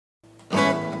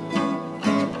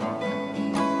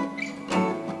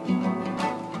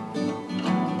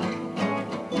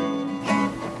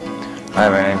Hi,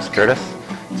 my name's Kurtis.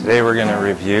 Today we're going to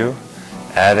review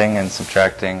adding and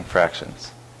subtracting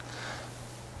fractions.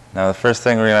 Now the first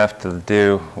thing we're going to have to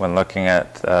do when looking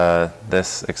at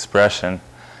this expression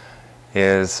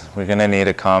is we're going to need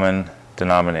a common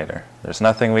denominator. There's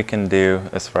nothing we can do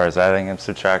as far as adding and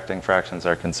subtracting fractions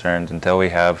are concerned until we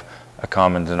have a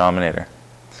common denominator.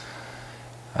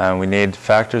 We need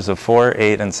factors of 4,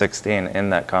 8, and 16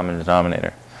 in that common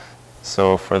denominator.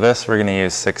 So for this we're going to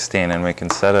use 16, and we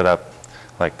can set it up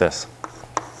like this.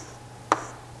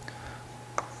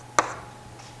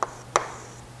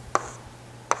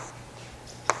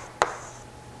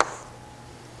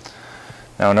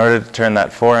 Now in order to turn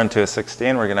that 4 into a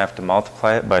 16, we're going to have to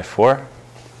multiply it by 4.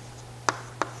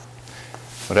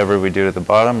 Whatever we do to the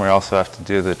bottom, we also have to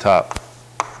do to the top.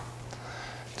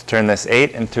 To turn this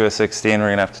 8 into a 16, we're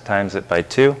going to have to times it by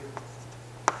 2.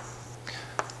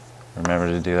 Remember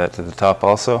to do that to the top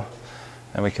also.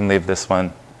 And we can leave this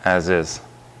one as is.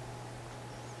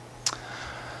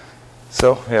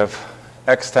 So we have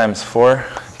x times 4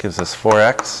 gives us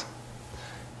 4x.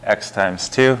 X times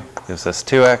 2 gives us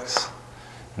 2x.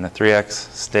 And the 3x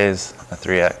stays a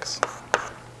 3x.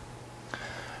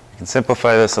 We can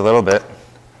simplify this a little bit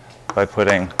by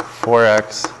putting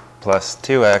 4x plus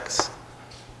 2x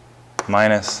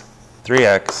minus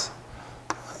 3x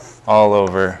all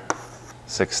over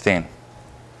 16.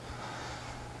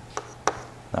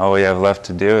 Now all we have left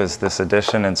to do is this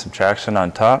addition and subtraction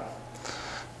on top.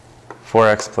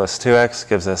 4x plus 2x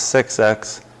gives us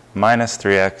 6x minus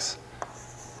 3x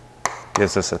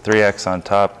gives us a 3x on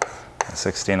top and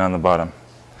 16 on the bottom.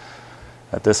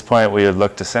 At this point we would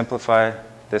look to simplify.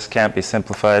 This can't be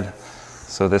simplified,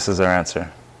 so this is our answer.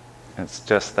 It's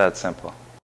just that simple.